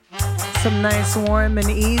some nice, warm, and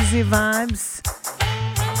easy vibes.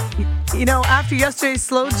 You know, after yesterday's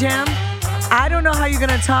slow jam, I don't know how you're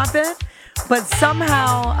going to top it, but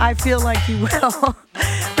somehow I feel like you will.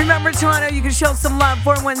 Remember, Toronto, you can show some love,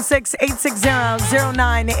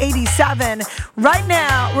 416-860-0987. Right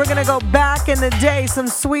now, we're going to go back in the day, some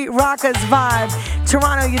sweet rockers vibe.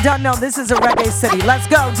 Toronto, you don't know, this is a reggae city. Let's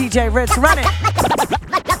go, DJ Rich, run it.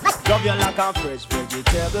 Love you like a fresh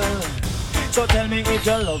vegetable. So tell me if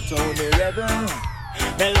you love Tony Rebel.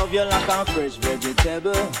 Me love you like a fresh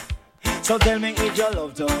vegetable. So tell me if you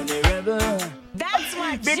love Tony Rebel. That's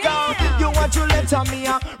my jam. Because you want to let me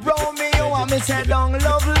roll me. You want me say down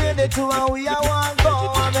love lady to and we I want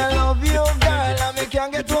go. And I love you girl and me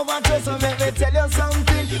can't get over to. So make me tell you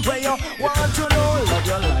something where you want to know. Love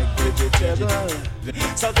you like vegetable.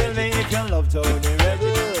 So tell me if you love Tony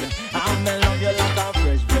Rebel. And me love you like a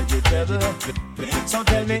fresh vegetable. So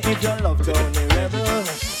tell me if you love Tony Rebel.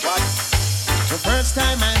 What? The first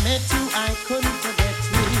time I met you, I couldn't forget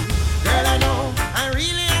you. Girl, I know I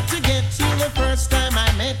really had to get you. The first time I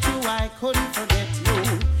met you, I couldn't forget you.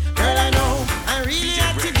 Girl, I know I really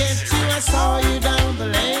had to get you. I saw you down the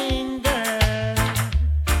lane, girl.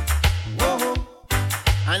 Whoa,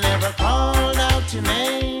 I never called out your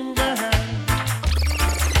name, girl.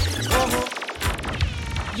 Whoa,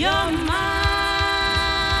 You're mine,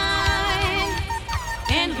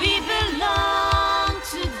 and we belong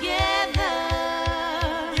together.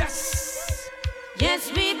 Yes. Yes,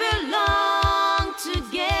 we belong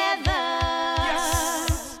together.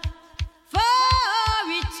 Yes. For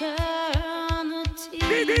eternity.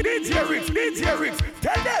 DJ Rich,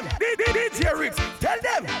 tell them. DJ Rich, tell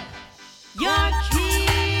them. Your kiss,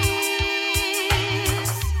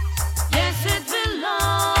 yes, it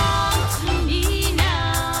belongs to me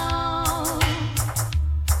now.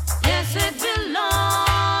 Yes, it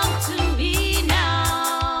belongs to me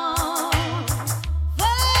now.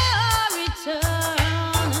 For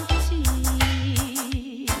eternity.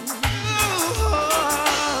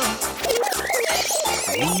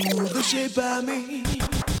 ooh, the shape of me.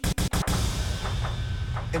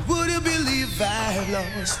 And would you believe I've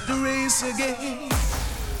lost the race again?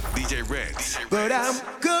 DJ Rex. But I'm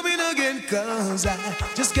coming again, cause I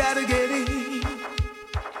just gotta get in.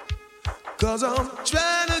 Cause I'm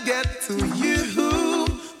trying to get to you,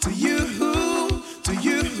 to you, to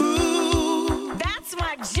you. That's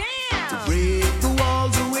my jam. Break the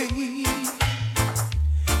walls away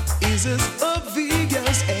is as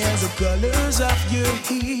obvious as the colors of your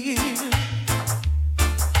hair.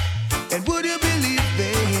 And would you believe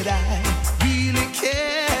that I really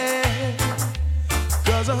care?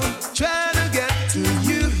 Cause I'm trying to get to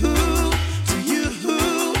you, to you,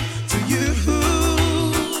 to you.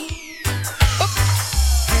 Oh.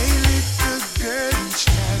 Hey little girl, each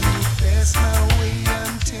time you pass my way,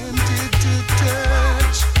 I'm tempted to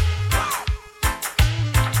touch.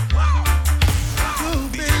 Oh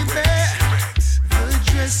baby, the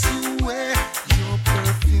dress you wear, your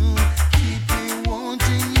perfume, keep me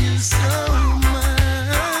wanting you so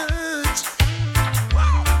much.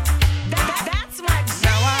 That's my jam.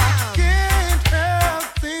 Now I can't help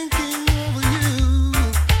thinking of you,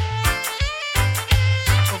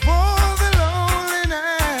 of all the lonely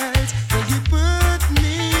nights that you put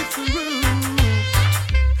me through.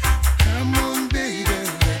 Come on, baby,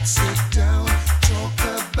 let's sit down, talk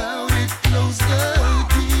about it, close the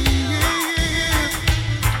deal.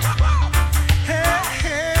 Hey,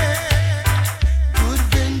 hey, good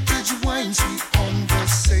vintage wine, sweet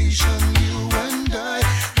conversation, you and I,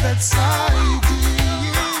 that's ideal.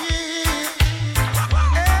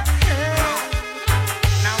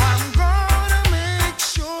 Now I'm gonna make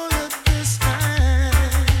sure that this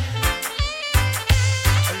time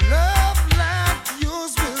a love like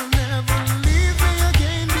yours will never leave me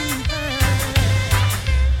again behind.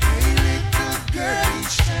 Hey little girl,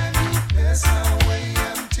 each time you pass my way,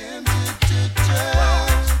 I'm tempted to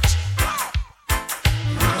touch.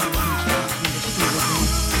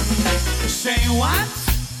 Say what,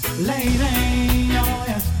 lady? Oh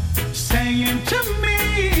yes, saying to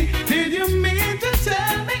me, did you mean to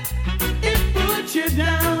tell me it put you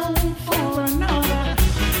down for another?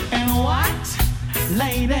 And what,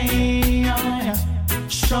 lady? Oh yes,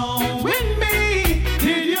 showing me,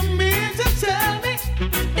 did you mean to tell me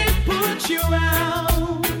it put you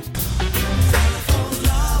out?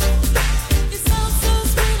 You sound so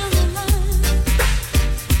sweet on the line.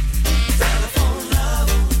 Telephone love,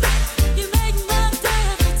 you make my day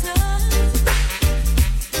every time.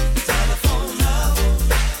 Telephone love,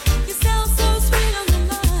 you sound so sweet on the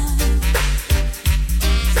line.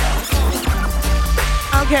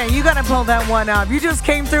 Okay, you you gotta pull that one up. You just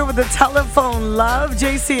came through with the telephone love.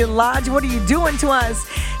 JC Lodge, what are you doing to us?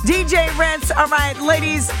 DJ Ritz, all right,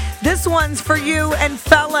 ladies, this one's for you. And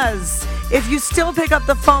fellas, if you still pick up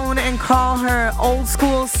the phone and call her old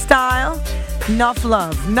school style, enough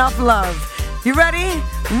love, enough love. You ready?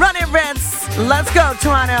 Run it, Ritz. Let's go,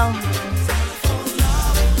 Toronto.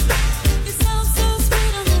 You sound so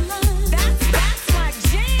sweet on the line. That's my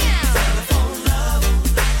jam.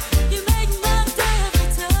 You make my day every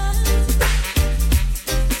time.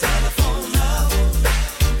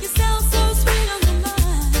 You sound so sweet on the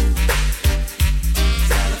line.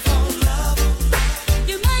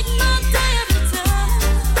 You make my day every time.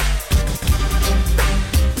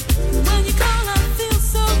 When you call, I feel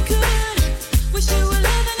so good. Wish you were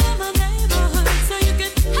living in my neighborhood, so you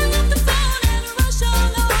could hang up the phone and rush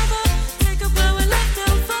on over. Take up where we left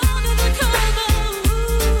our phone in the cover.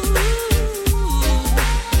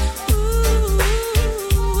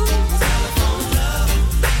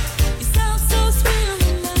 You sound so sweet on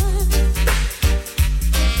the line.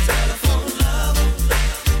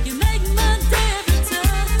 You make my day every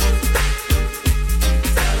time.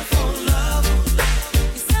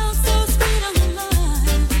 You sound so sweet on the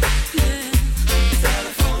line. Yeah.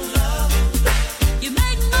 You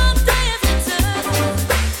make my day every time.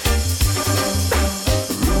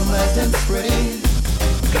 Rumors and spreading,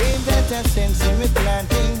 claim that I sense me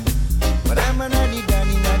planting, but I'm an addy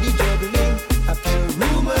danny naddy juggling. I feel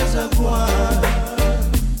rumors of one.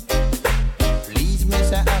 Please,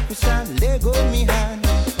 Mr. Officer, let go me hand.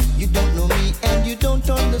 You don't know me and you don't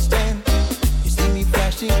understand. You see me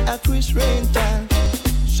flashing a Chris Rental,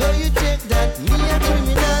 so you take that me a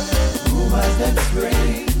criminal. Rumors and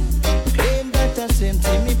spreading, claim that I sense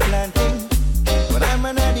me planting, but I'm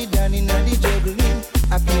an addy danny naddy juggling.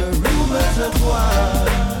 I feel rumors of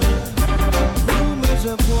one. Rumors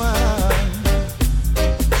of one.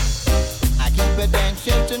 I keep a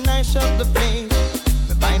dancing to nice up the place.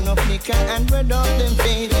 We buy no liquor and bread off them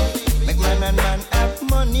face. Make man and man have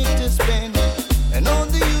money to spend. And all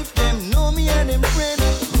the youth them know me and them friend.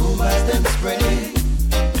 Rumors them spreading.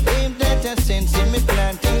 Claim that I sense in me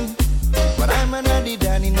planting, but I'm an addy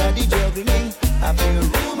danny naddy juggling. I feel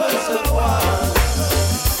rumors of one.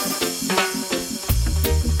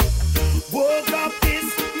 Woke up this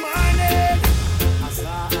morning, I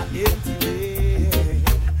saw an empty bed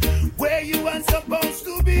where you weren't supposed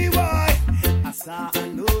to be, boy. I saw a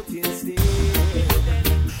note instead.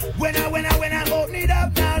 When I open it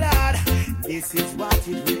up now, Lord, this is what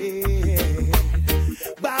it read.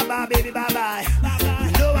 Bye bye, baby, bye bye.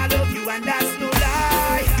 You know I love you and that's no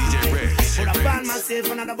lie. DJ Ritz. But I find myself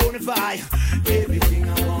another bonafide. Everything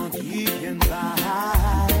I want, you can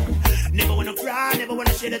buy. Never wanna cry, never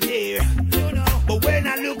wanna shed a tear. But when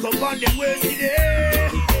I look up on the words today,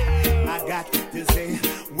 I got to say,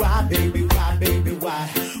 why, baby, why, baby, why?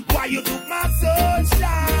 Why you took my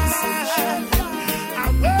sunshine?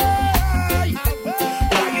 Why you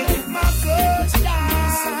took my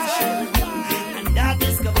sunshine? And I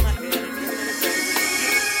discovered my head.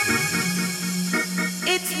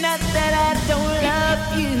 It's not that I don't love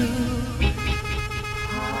you.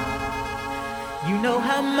 You know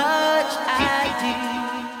how much I do.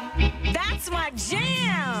 That's my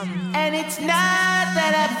jam. And it's not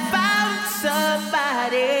that I found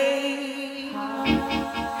somebody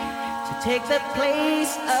to take the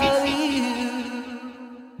place of you.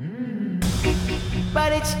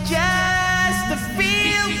 But it's just the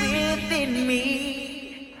feel within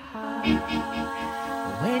me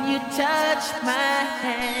when you touch my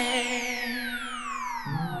hand,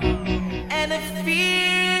 and a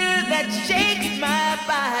fear that shakes my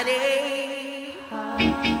body,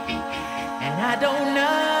 and I don't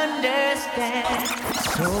understand.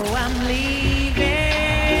 So I'm leaving.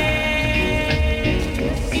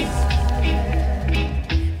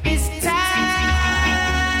 This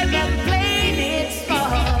time I'm playing it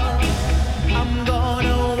small. I'm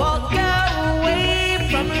gonna walk away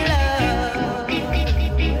from love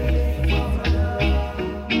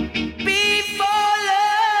before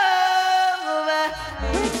love.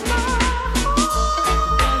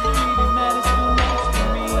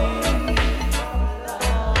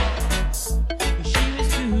 She was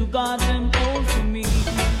too goddamn old for me.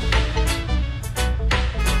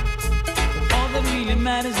 But all that really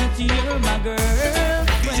matters is that you're my DJ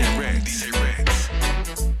girlfriend. Ritz. DJ Ritz.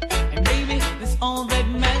 And baby, that's all that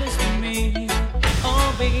matters to me.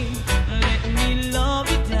 Oh baby, let me love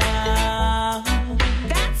you down.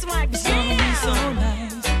 That's my It's gonna be so jam.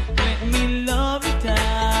 nice. Let me love you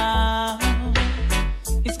down.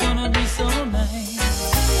 It's gonna be so nice.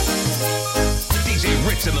 DJ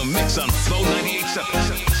Ritz in the mix on Flow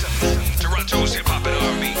 98.7. Toronto's hip hop and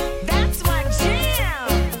R&B.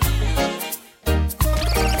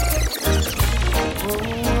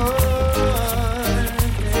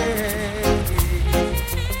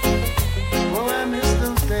 Oh, I miss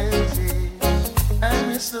those days. I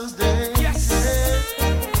miss those days. Yes.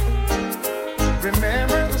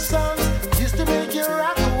 Remember the songs used to make you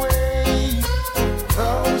rock away.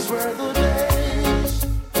 Those were the days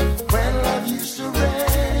when love used to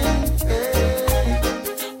reign.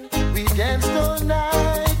 We danced all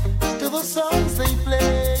night to the songs they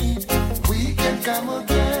played. We can come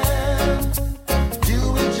again,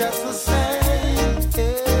 do it just the same.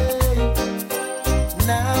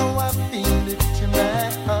 Now I feel it in my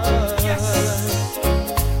heart.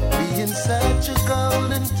 Being such a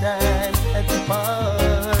golden time at the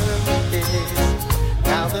party.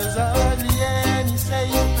 Now there's hardly any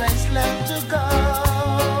safe place left to go.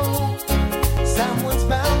 Someone's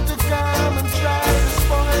bound to come and try to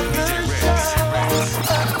spoil the show.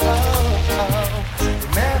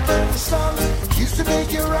 Remember the songs used to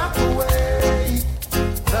make you rock away.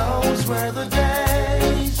 Those were the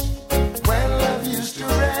days when love used to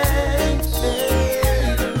reign.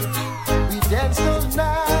 We danced all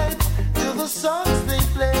night to the songs they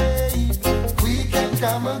played. We can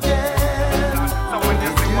come again. So when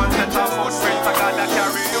you see one that talks about straight, I gotta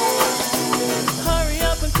carry you. Hurry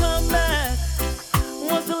up and come back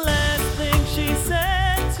was the last thing she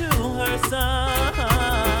said to her son.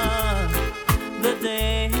 The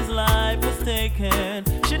day his life was taken,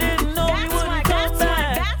 she didn't know he wouldn't come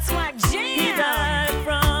back. That's why He died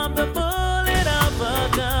from the bullet of a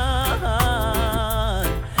gun,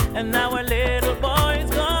 and now our little boy's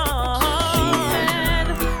gone. She said,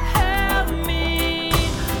 "Help me,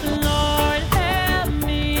 Lord, help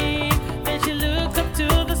me." Then she looked up to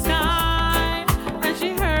the sky, and she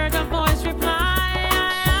heard a voice reply,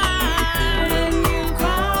 "When you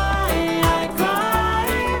cry, I cry.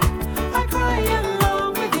 I cry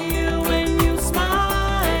along with you. When you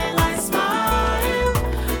smile, I smile.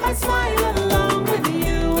 I smile along with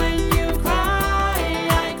you. When you cry,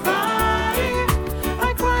 I cry. I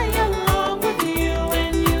cry along with you.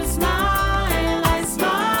 When you smile, I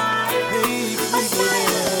smile. I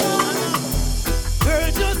smile along. Girl,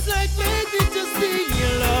 just like baby, just be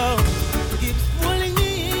your love. Keeps pulling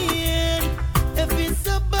me in. If it's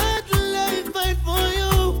a battle I fight for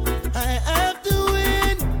you, I have to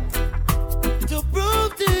win. To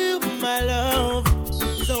prove to you my love,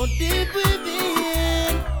 so deep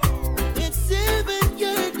within. It's even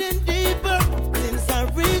getting deeper since I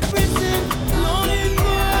reached prison. Longing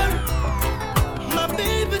for my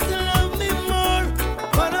baby to love me more.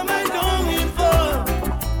 What am I longing for?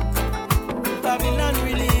 Babylon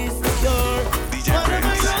release the door. What am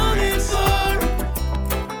I longing for?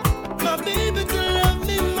 My baby to love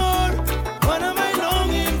me more. What am I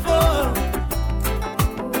longing for?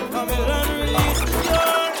 Babylon release the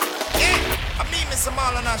door. Yeah, I mean, Mr.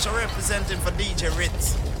 Marlon Asher representing for DJ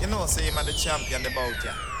Ritz. You know, say him are the champion about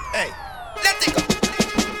ya. Hey, let it go.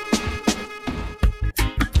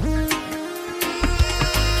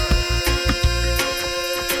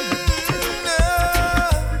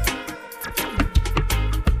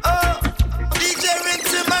 Oh, DJ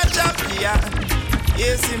Ritz is my champion.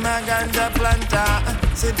 Yes, he my ganja planter.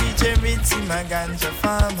 Say DJ Ritz is my ganja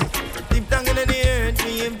farmer. Deep down in the earth,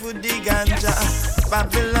 me him put the ganja.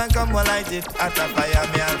 Babylon come and light it at a fire,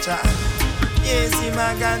 me a cha. Yes, he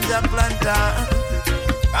my ganja planter.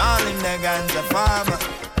 Call him the ganja farmer.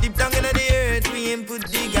 Deep down in the earth, we him put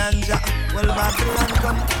the ganja. Well, Babylon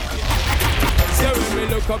come. So when we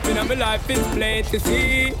look up in my life, it's plain to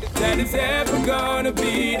see that it's ever gonna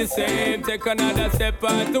be the same. Take another step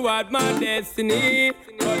on toward my destiny,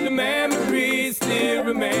 but the memories still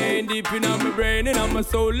remain deep in my brain and on my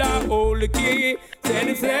soul. I hold the key. Said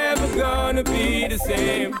it's never gonna be the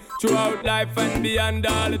same throughout life and beyond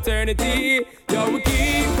all eternity. Yo, we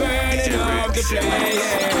keep burning up the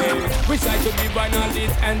flame. Wish I could be born on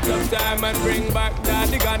this end of time and bring back that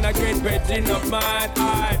the Ghana great virgin of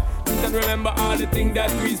mine. And remember all the things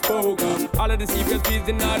that we spoke of, all of the secrets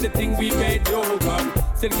and all the things we made joke of.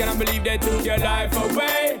 Still cannot believe they took your life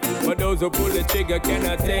away, but those who pull the trigger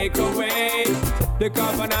cannot take away the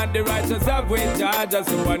covenant the righteous have with Georgia.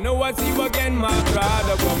 So I know I see you again, my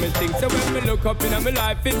brother. What me think? So when we look up in my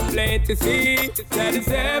life, it's plain to see that it's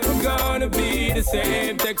never gonna be the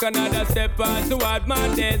same. Take another step on toward my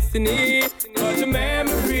destiny, but the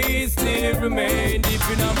memories still remain deep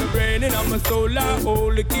in my brain and on my soul. I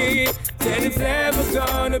hold the key. Said it's never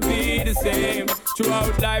gonna be the same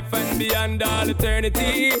throughout life and beyond all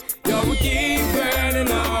eternity. Yo, we keep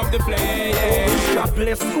burning up the flame. God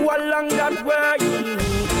bless you along that way.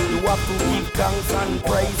 You have to give thanks and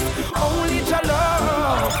praise. Only Jah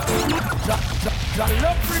love, Jah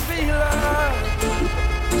love revealer.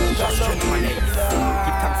 Jah love revealer.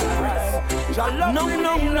 Jah love no,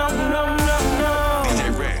 no, no, no, no, no. DJ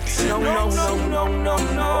Rex. No, no, no, no, no,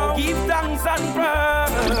 no. Give thanks and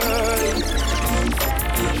praise.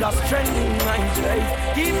 Just strengthening my faith.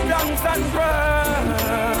 Give thanks and praise.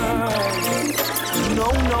 No,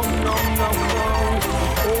 no, no, no, no.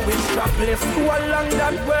 Always God bless you along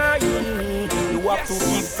that way. You have to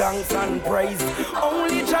give thanks and praise.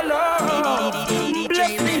 Only Jah love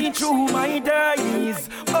bless me through my days.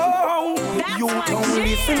 Oh, you don't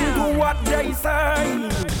listen to what they say.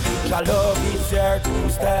 Jah love is here to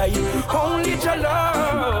stay. Only Jah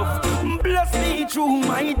love bless me through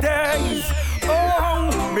my days.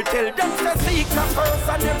 Oh, me tell them to seek the first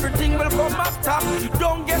and everything will come after.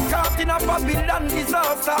 Don't get caught in a Babylon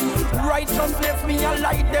disaster. Righteousness me and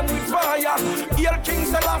light them with fire. Hail King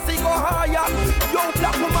Selassie go higher. Yo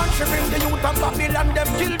black woman she bring the youth of Babylon them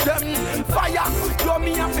kill them. Fire, yo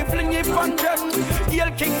me have to fling it from them.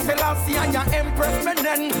 Hail King Selassie and your Empress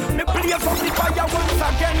Menen. Me play from the fire once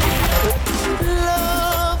again.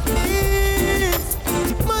 Love is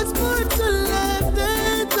much more to life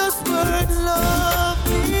than just words. Love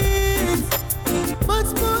is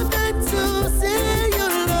much more than to say you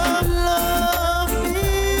love. Love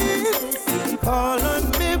is call on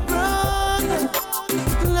me brother.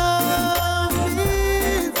 Love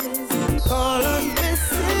is call on me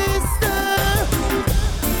sister.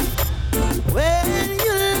 When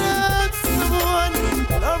you love someone,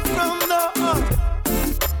 love from the heart.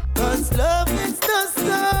 'Cause love is the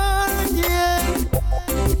start, yeah.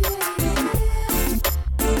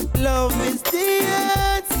 Love is the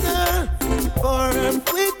answer for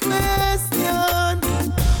every question.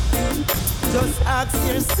 Just ask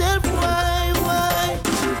yourself why.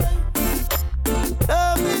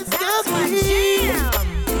 Love is the key.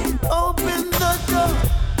 Open the door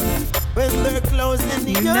when they're closing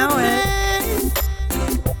You your know it. face.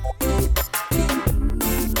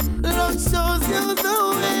 Love shows you the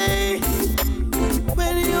way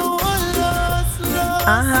when you are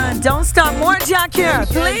lost. Don't stop. More Jack here,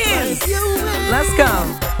 please. Let's go.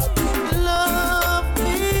 Love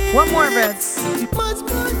me. One more, Ritz. Much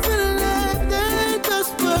more to life than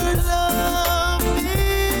just words. Love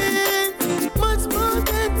me. Much more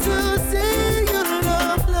than to say you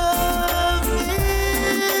love. Love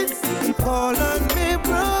me. Call on me,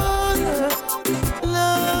 brother.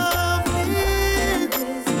 Love me.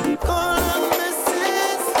 Call on me,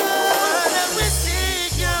 sister. Father, we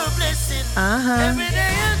seek your blessing. Every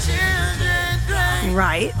day your children cry.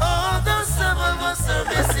 Right. Although some of us are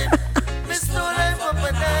missing, miss no life up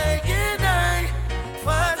and I.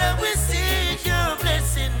 Father, we seek your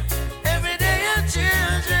blessing. Every day your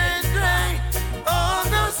children cry.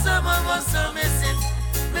 Although some of us are missing,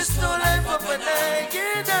 miss no life up and I.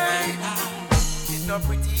 It's not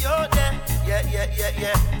pretty out there. Yeah.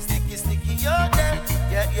 Sticky out there.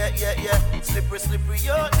 Yeah. Slippery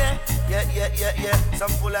out there. Yeah.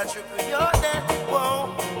 Some full of trickery out there.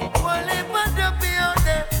 Whoa. One lip and dumpy out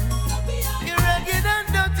there. You're ragged and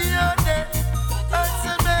dirty out there. And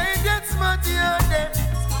somebody gets smarty out there.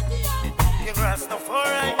 Your grass no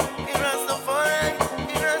foreign.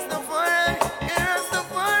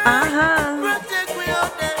 Protect me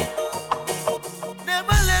out there.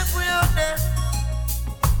 Never left me out there.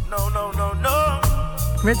 No.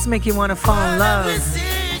 Ritz make you want to fall in Father, we love.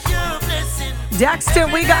 seek your blessing. Dexter,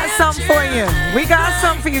 we got something for you. We got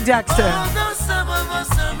something for you, Dexter. Although some of us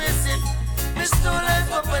are missing, miss no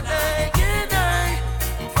life up and I.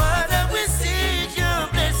 Father, we seek your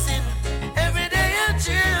blessing. Every day your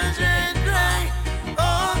children cry.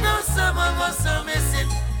 Although some of us are missing,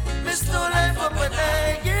 miss no life up and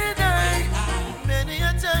I. Many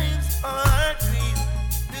a times our heart grieve.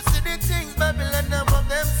 You see the things Babylon above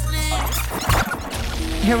them sleep.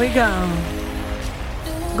 Here we go.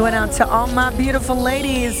 Going out to all my beautiful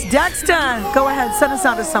ladies. Dexter, go ahead, send us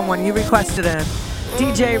out to someone. You requested it.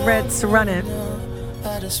 DJ Ritz, run it.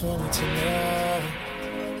 I just want to know.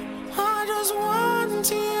 I just want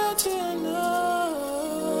you to know.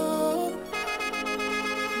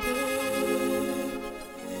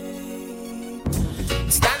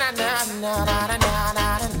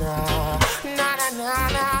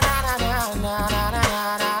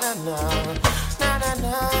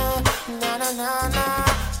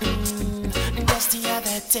 Just the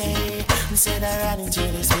other day, said I ran into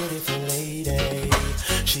this beautiful lady.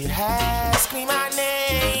 She asked me my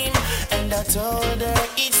name, and I told her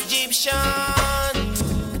it's Egyptian.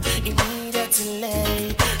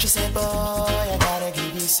 Immediately, she said, boy, I gotta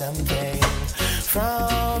give you something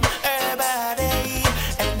from her body.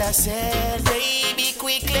 And I said, baby,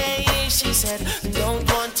 quickly. She said, don't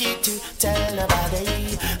want you to tell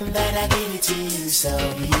nobody that I give it to you so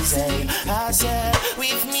easy. I said,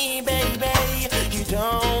 with me, baby. You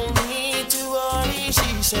don't need to worry,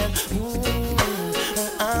 she said.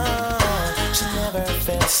 She never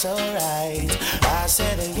felt so right. I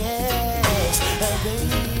said yes, baby,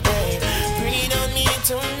 breathe on me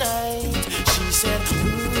tonight. She said,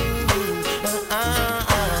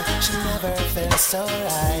 she never felt so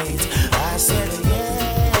right. I said